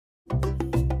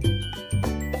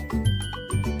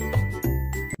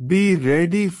Be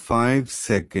ready 5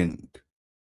 seconds.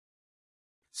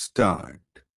 Start.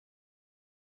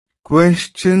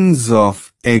 Questions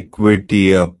of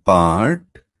equity apart,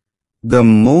 the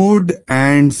mode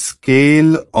and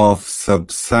scale of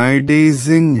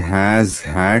subsidizing has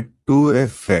had two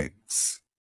effects.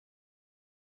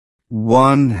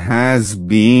 One has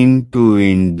been to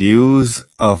induce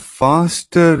a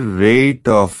faster rate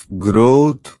of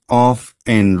growth of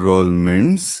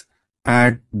enrollments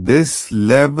at this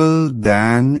level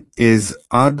than is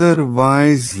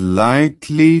otherwise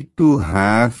likely to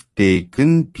have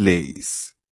taken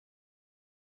place.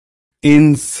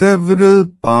 In several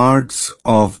parts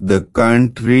of the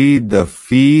country, the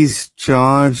fees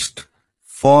charged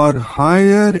for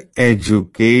higher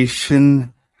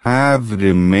education have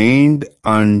remained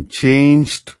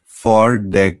unchanged for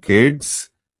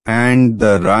decades, and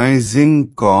the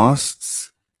rising costs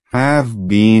have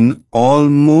been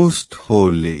almost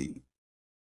wholly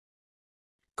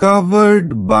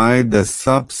covered by the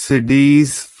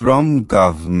subsidies from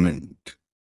government.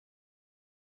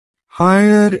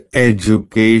 Higher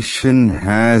education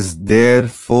has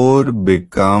therefore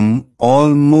become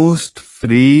almost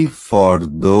free for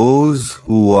those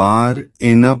who are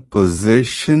in a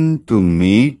position to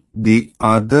meet the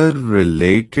other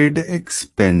related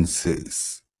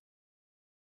expenses.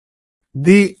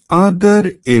 The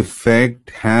other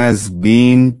effect has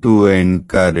been to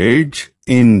encourage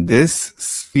in this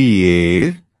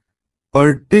sphere,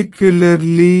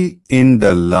 particularly in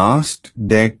the last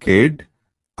decade,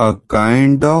 a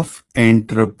kind of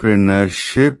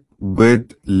entrepreneurship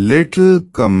with little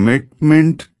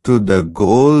commitment to the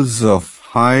goals of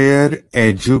higher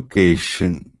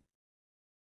education.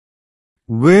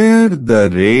 Where the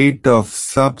rate of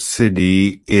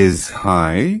subsidy is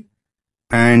high,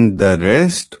 and the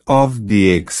rest of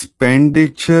the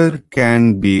expenditure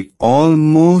can be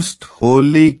almost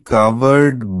wholly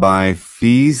covered by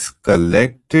fees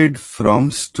collected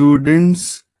from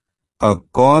students, a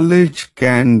college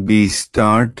can be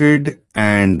started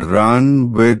and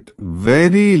run with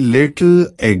very little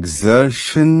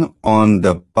exertion on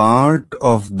the part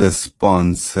of the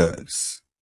sponsors.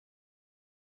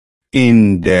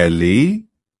 In Delhi,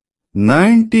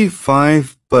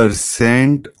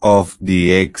 95% of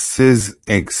the excess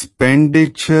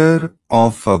expenditure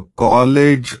of a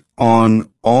college on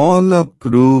all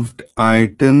approved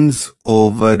items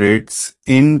over its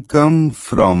income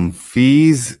from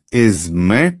fees is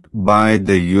met by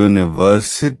the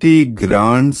University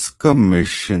Grants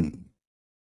Commission.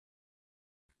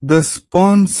 The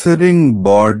sponsoring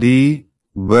body,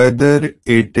 whether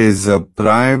it is a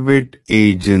private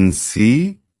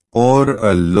agency or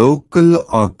a local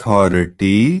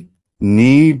authority,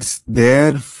 needs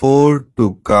therefore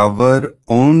to cover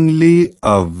only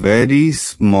a very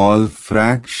small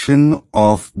fraction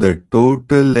of the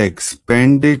total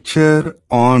expenditure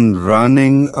on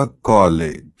running a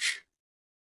college.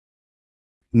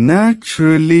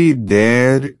 Naturally,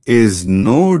 there is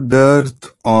no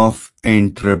dearth of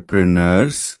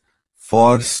entrepreneurs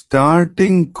for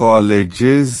starting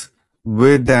colleges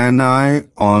with an eye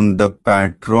on the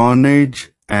patronage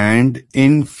and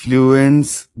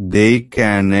influence they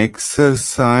can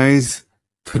exercise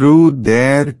through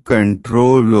their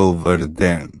control over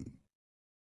them.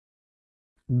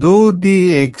 Though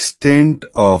the extent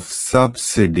of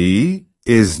subsidy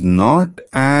is not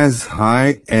as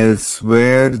high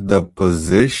elsewhere, the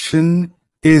position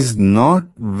is not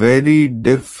very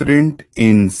different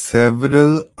in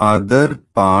several other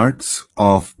parts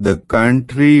of the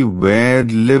country where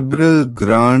liberal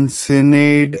grants in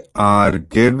aid are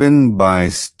given by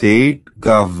state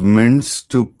governments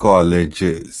to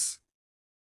colleges.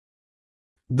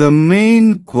 The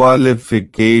main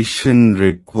qualification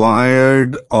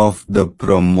required of the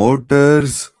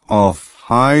promoters of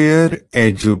higher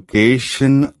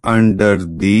education under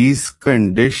these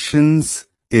conditions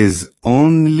is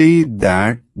only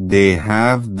that they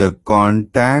have the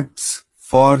contacts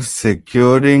for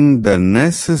securing the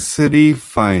necessary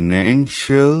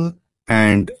financial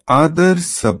and other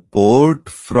support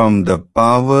from the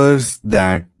powers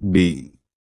that be.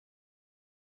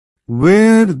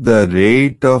 Where the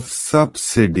rate of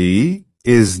subsidy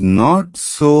is not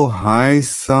so high,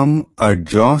 some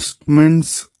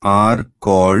adjustments are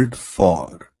called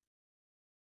for.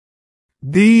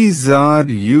 These are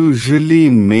usually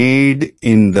made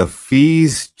in the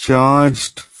fees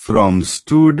charged from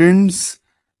students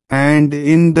and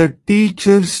in the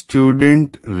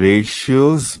teacher-student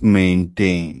ratios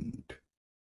maintained.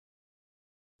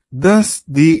 Thus,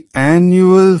 the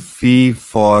annual fee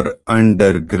for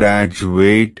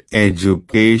undergraduate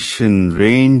education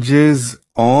ranges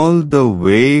all the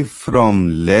way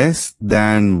from less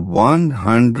than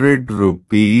 100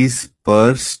 rupees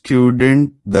per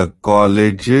student the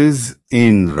colleges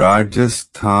in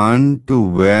Rajasthan to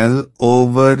well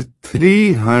over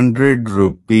 300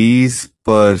 rupees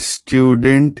per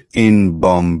student in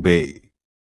Bombay.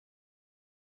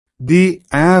 The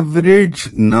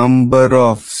average number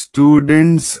of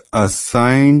students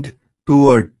assigned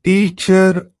to a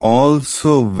teacher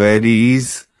also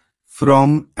varies,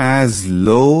 from as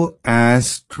low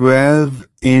as 12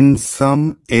 in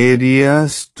some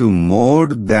areas to more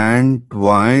than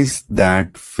twice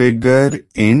that figure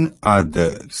in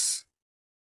others.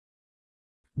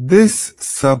 This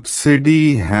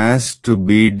subsidy has to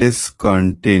be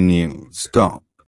discontinued. Stop.